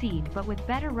just seed, but with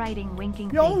better writing, winking.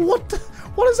 Yo, what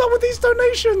is up with these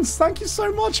donations? Thank you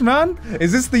so much, man.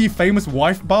 Is this the famous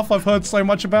wife buff I've heard so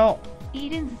much about?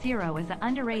 Eden's Zero is an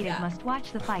underrated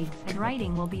must-watch the fights and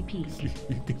writing will be peak.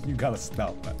 You gotta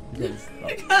stop, man. You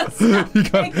gotta stop.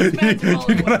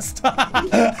 You gotta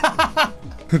stop.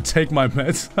 Take my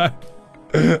meds.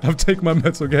 I've taken my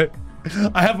meds, okay?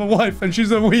 I have a wife and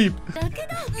she's a weeb.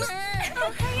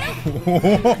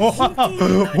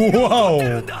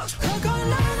 Whoa.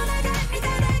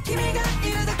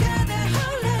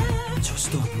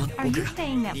 Are you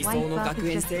saying that wife buff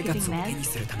is just skipping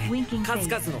meds? Winking face.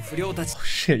 Oh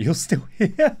shit, you're still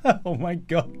here? Oh my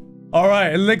god.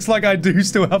 Alright, it looks like I do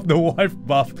still have the wife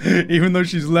buff, even though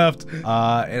she's left.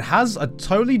 It has a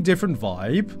totally different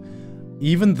vibe,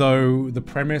 even though the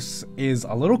premise is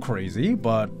a little crazy,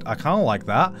 but I kind of like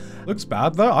that. Looks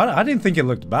bad though. I didn't think it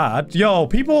looked bad. Yo,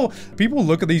 people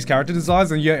look at these character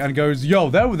designs and goes, yo,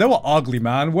 they were ugly,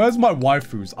 man. Where's my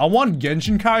waifus? I want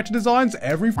Genshin character designs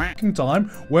every fucking time.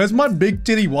 Where's my big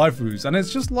titty waifus? And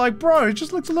it's just like, bro, it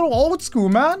just looks a little old school,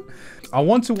 man. I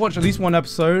want to watch at least one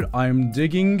episode. I'm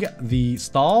digging the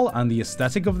style and the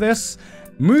aesthetic of this.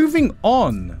 Moving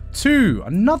on to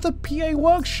another PA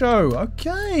work show.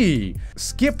 Okay.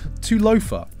 Skip to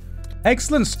Loafer.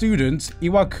 Excellent student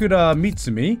Iwakura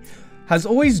Mitsumi has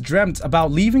always dreamt about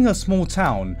leaving her small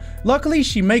town. Luckily,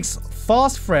 she makes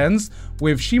fast friends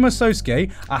with Shima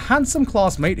Sosuke, a handsome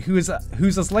classmate who's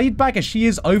as laid back as she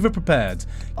is overprepared.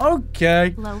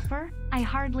 Okay. Loafer? I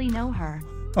hardly know her.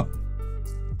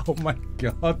 Oh my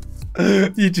god.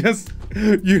 You just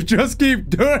keep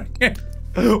doing it.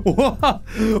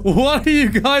 What are you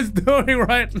guys doing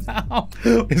right now?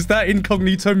 Is that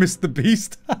incognito Mr.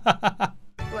 Beast?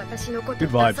 Good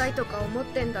vibes.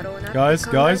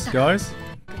 Guys.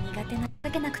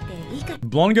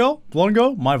 Blonde girl?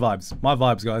 My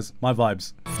vibes, guys. My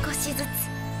vibes.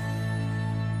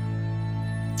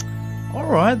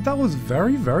 Alright, that was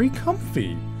very, very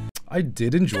comfy. I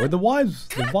did enjoy the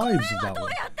vibes of that one.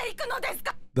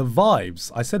 The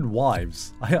vibes. I said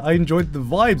wives. I enjoyed the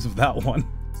vibes of that one.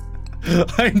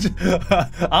 I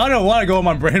don't know why I go on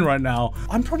my brain right now.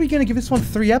 I'm probably going to give this one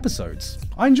 3 episodes.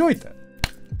 I enjoyed it.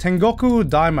 Tengoku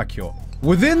Daimakyo.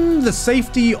 Within the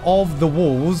safety of the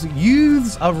walls,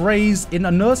 youths are raised in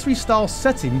a nursery-style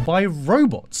setting by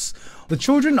robots. The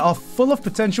children are full of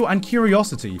potential and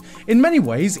curiosity. In many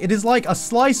ways, it is like a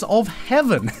slice of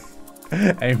heaven.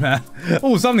 Hey man,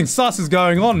 oh, something sus is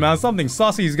going on, man. Something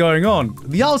sussy is going on.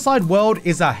 The outside world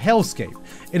is a hellscape.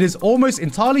 It is almost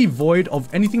entirely void of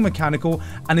anything mechanical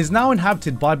and is now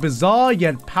inhabited by bizarre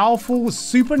yet powerful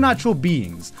supernatural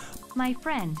beings. My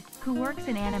friend, who works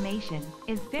in animation,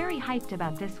 is very hyped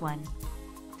about this one.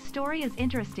 Story is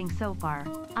interesting so far.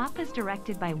 Op is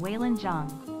directed by Waylon Zhang,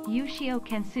 Yushio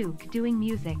Kensuke doing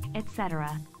music,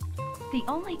 etc. The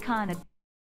only con of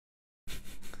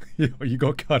Yo, you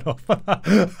got cut off.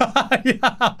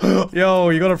 Yeah. Yo,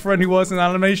 you got a friend who works in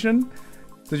animation?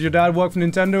 Does your dad work for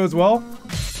Nintendo as well?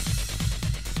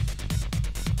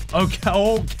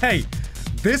 Okay.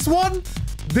 This one?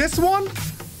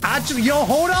 Actually, yo,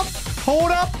 hold up.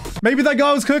 Maybe that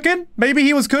guy was cooking? Maybe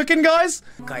he was cooking, guys?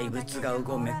 Oh my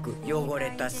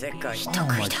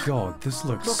god, this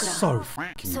looks so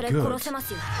fucking good.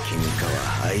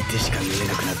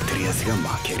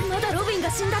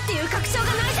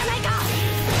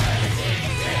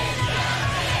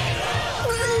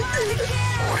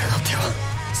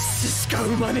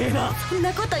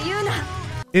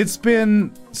 It's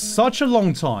been such a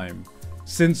long time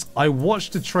since I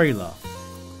watched the trailer,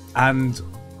 and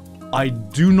I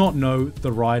do not know the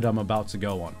ride I'm about to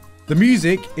go on. The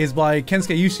music is by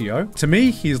Kensuke Yushio. To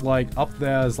me, he's like up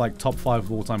there as like top 5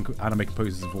 of all time anime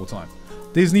composers of all time.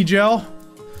 Disney Gel.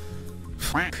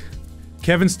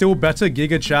 Kevin's still better,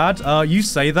 Giga Chad. You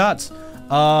say that.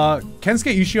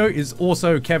 Kensuke Yushio is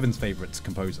also Kevin's favorite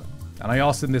composer. And I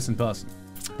asked him this in person.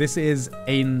 This is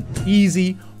an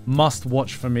easy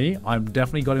must-watch for me. I'm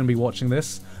definitely going to be watching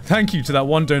this. Thank you to that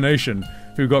one donation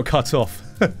who got cut off.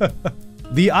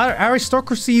 The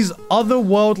aristocracy's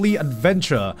otherworldly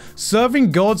adventure,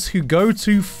 serving gods who go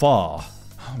too far.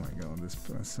 Oh my god, this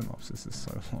synopsis is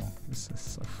so long. This is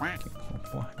so fucking long.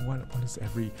 Why does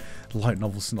every light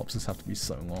novel synopsis have to be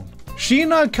so long?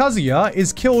 Shina Kazuya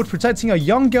is killed protecting a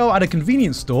young girl at a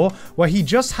convenience store where he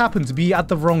just happened to be at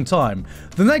the wrong time.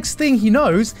 The next thing he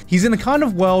knows, he's in a kind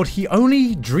of world he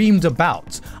only dreamed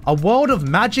about. A world of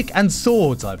magic and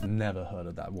swords. I've never heard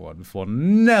of that word before.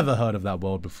 Never heard of that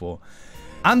world before.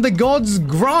 And the gods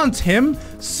grant him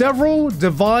several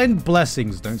divine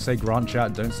blessings. Don't say grant,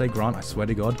 chat. Don't say grant. I swear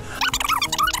to God.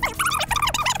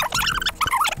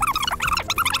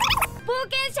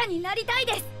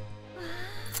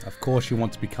 Of course you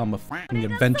want to become a fucking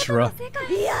adventurer.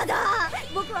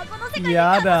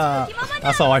 Yada.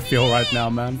 That's how I feel right now,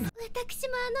 man.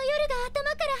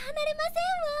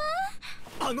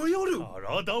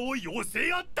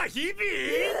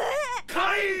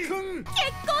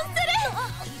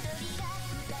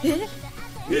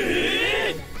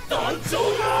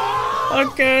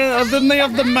 Okay, then they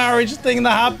have the marriage thing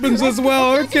that happens as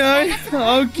well. Okay,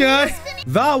 okay.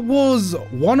 That was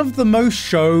one of the most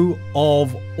show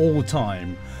of all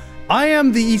time. I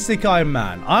am the isekai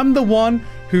man. I'm the one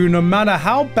who, no matter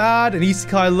how bad an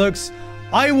isekai looks,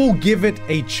 I will give it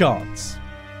a chance.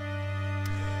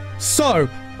 So,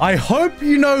 I hope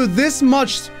you know this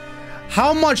much,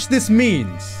 how much this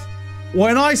means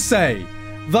when I say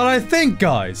that I think,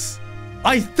 guys,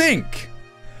 I think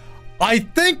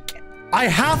I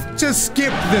have to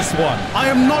skip this one. I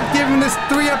am not giving this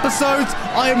 3 episodes.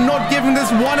 I am not giving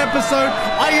this 1 episode.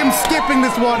 I am skipping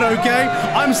this one, okay?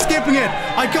 I'm skipping it.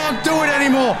 I can't do it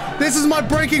anymore. This is my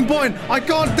breaking point. I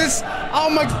can't, oh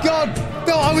my God.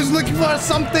 No, I was looking for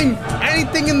something,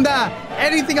 anything in there,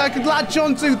 anything I could latch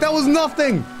onto. There was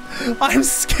nothing. I'm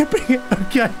skipping it,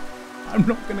 okay? I'm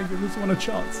not gonna give this one a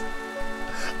chance.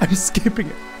 I'm skipping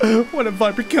it. What have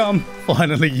I become?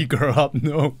 Finally, you grow up.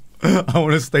 No. I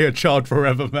want to stay a child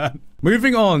forever, man.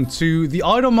 Moving on to the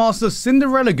Idolmaster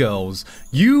Cinderella Girls,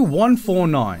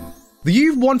 U149. The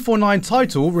U149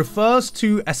 title refers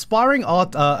to aspiring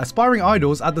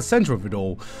idols at the center of it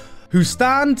all, who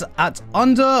stand at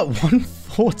under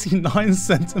 149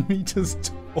 centimeters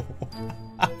tall.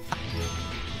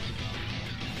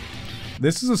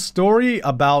 This is a story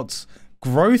about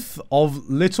growth of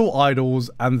little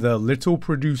idols and their little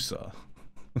producer.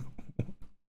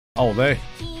 Oh, they're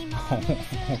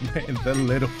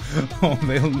little. Oh,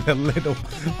 they're little.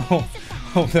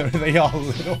 Oh, they are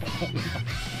little.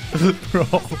 Bro.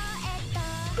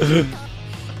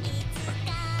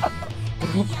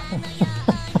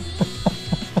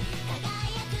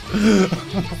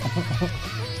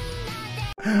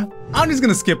 I'm just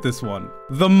gonna skip this one.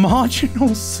 The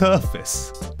marginal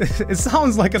surface. It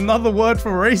sounds like another word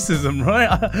for racism, right?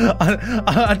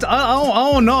 I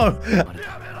don't know.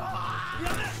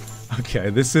 Okay,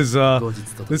 this is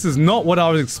not what I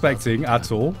was expecting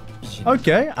at all.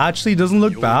 Okay, actually doesn't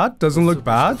look bad. Doesn't look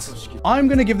bad. I'm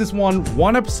gonna give this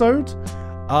one episode,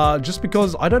 just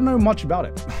because I don't know much about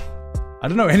it. I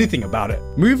don't know anything about it.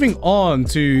 Moving on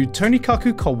to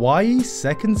Tonikaku Kawaii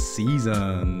 2nd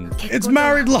season. It's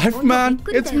married life, man.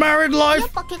 It's married life.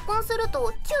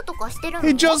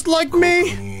 He just like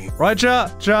me. Right,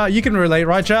 chat? Chat, you can relate,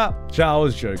 right, chat? Chat, I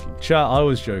was joking. Chat, I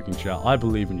was joking, chat. I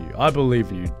believe in you. I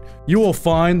believe in you. You will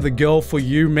find the girl for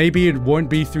you. Maybe it won't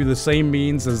be through the same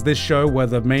means as this show where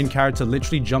the main character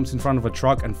literally jumps in front of a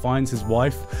truck and finds his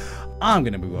wife. I'm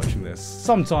gonna be watching this.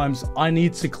 Sometimes I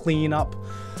need to clean up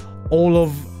all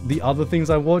of the other things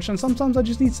I watch, and sometimes I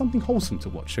just need something wholesome to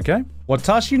watch, okay?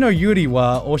 Watashi no yuri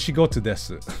wa oshigoto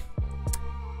desu.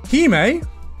 Hime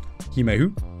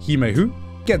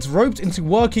gets roped into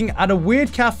working at a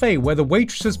weird cafe where the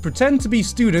waitresses pretend to be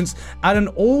students at an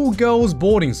all-girls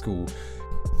boarding school.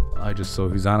 I just saw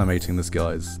who's animating this,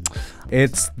 guys.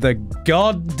 It's the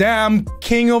goddamn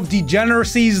king of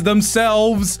degeneracies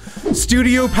themselves,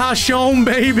 Studio Passion,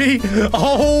 baby.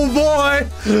 Oh boy,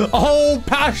 oh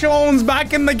Passion's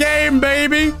back in the game,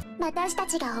 baby.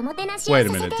 Wait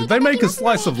a minute, did they make a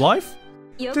slice of life?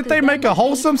 Did they make a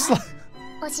wholesome slice?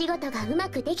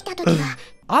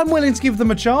 I'm willing to give them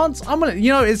a chance. I'm gonna,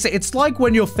 you know, it's like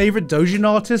when your favorite doujin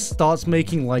artist starts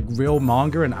making like real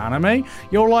manga and anime.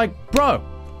 You're like, bro,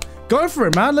 go for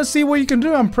it, man. Let's see what you can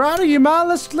do. I'm proud of you, man.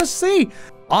 Let's see.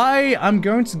 I am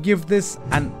going to give this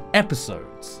an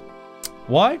episode.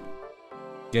 Why?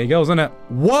 Gay girls, innit?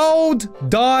 World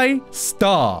Die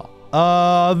Star.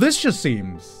 This just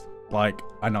seems like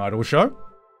an idol show.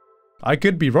 I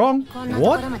could be wrong.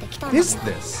 What is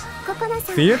this?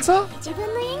 Theater?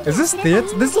 Is this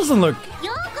theater? This doesn't look...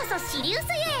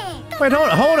 Wait,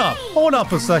 hold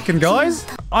up a second, guys.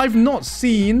 I've not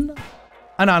seen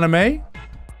an anime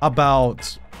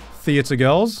about theater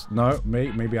girls. No,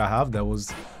 maybe I have. There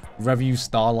was Review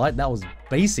Starlight. That was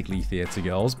basically theater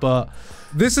girls, but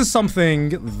this is something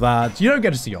that you don't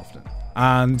get to see often.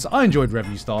 And I enjoyed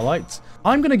Review Starlight.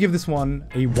 I'm gonna give this one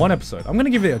a 1 episode. I'm gonna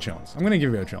give it a chance.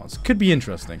 Could be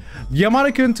interesting.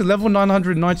 Yamada-kun to level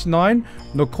 999.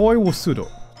 Nokoi wo Suru.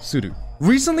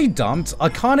 Recently dumped,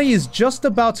 Akane is just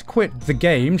about to quit the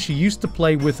game she used to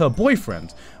play with her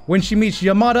boyfriend when she meets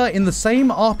Yamada in the same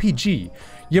RPG.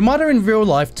 Yamada in real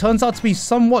life turns out to be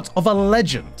somewhat of a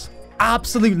legend.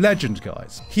 Absolute legend,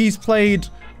 guys. He's played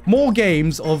more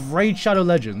games of Raid Shadow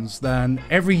Legends than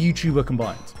every YouTuber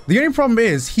combined. The only problem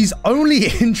is he's only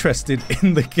interested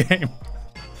in the game.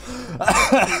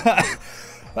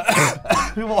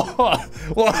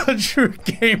 What a true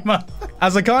gamer.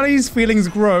 As Akane's feelings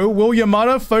grow, will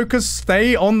Yamada focus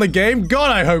stay on the game?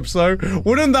 God, I hope so.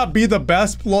 Wouldn't that be the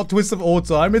best plot twist of all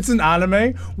time? It's an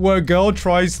anime where a girl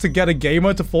tries to get a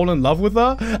gamer to fall in love with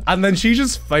her, and then she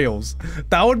just fails.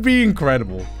 That would be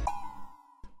incredible.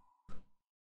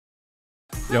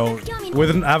 Yo, with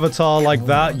an avatar like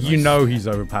that, you know he's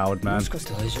overpowered, man.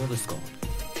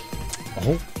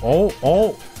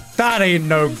 Oh. That ain't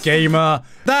no gamer.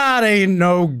 That ain't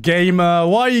no gamer.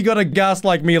 Why you gotta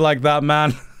gaslight me like that,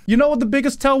 man? You know what the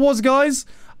biggest tell was, guys?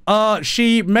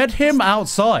 She met him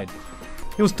outside.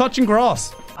 He was touching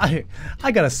grass. I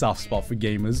got a soft spot for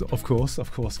gamers, of course,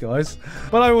 guys.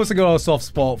 But I also got a soft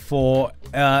spot for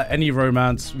any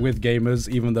romance with gamers,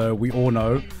 even though we all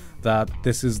know that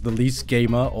this is the least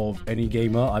gamer of any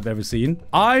gamer I've ever seen.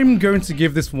 I'm going to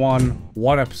give this one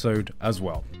episode as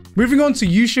well. Moving on to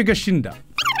Yusha ga Shinda.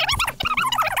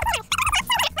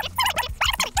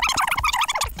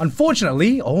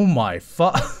 Unfortunately, oh my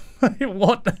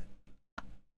what?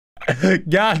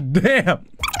 God damn.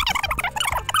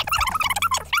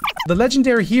 The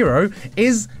legendary hero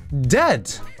is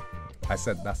dead. I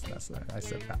said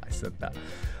that.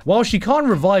 While she can't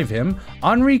revive him,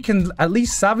 Anri can at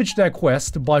least salvage their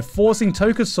quest by forcing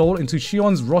Toka's soul into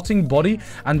Shion's rotting body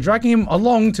and dragging him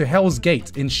along to Hell's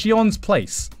Gate in Shion's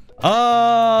place.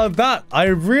 I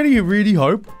really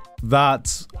hope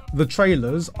that the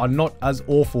trailers are not as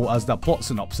awful as that plot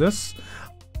synopsis.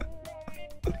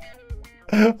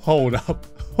 Hold up.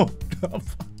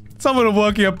 Someone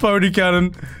working at Pony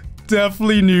Cannon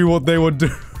definitely knew what they were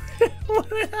doing.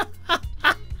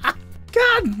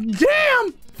 God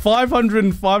damn!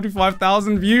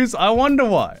 555,000 views? I wonder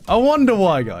why. I wonder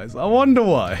why, guys. I wonder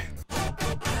why.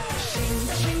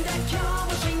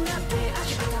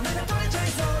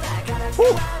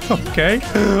 Ooh, okay.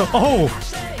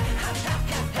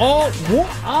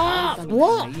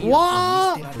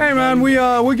 What? Hey man,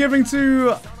 we're giving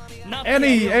to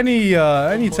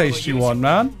any taste you want,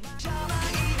 man.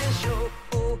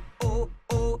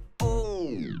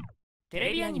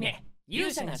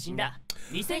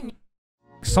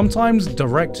 Sometimes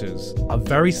directors are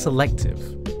very selective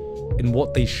in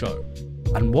what they show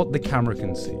and what the camera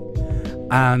can see.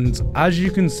 And as you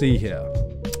can see here,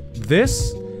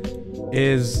 this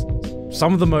is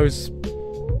some of the most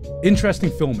interesting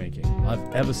filmmaking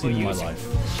I've ever seen in my life.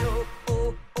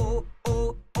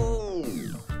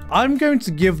 I'm going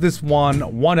to give this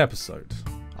one episode.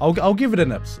 I'll give it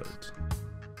an episode.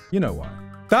 You know why.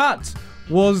 That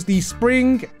was the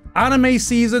Spring Anime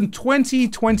Season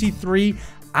 2023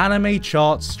 Anime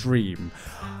Chart stream.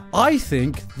 I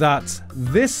think that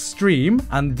this stream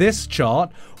and this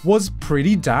chart was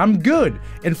pretty damn good.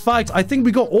 In fact, I think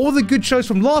we got all the good shows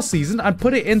from last season and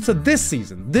put it into this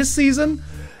season. This season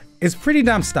is pretty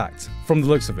damn stacked from the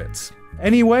looks of it.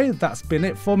 Anyway, that's been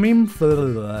it for me.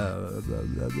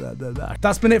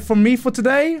 That's been it from me for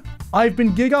today. I've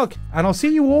been Gigok, and I'll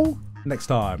see you all next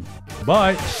time.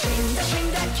 Bye.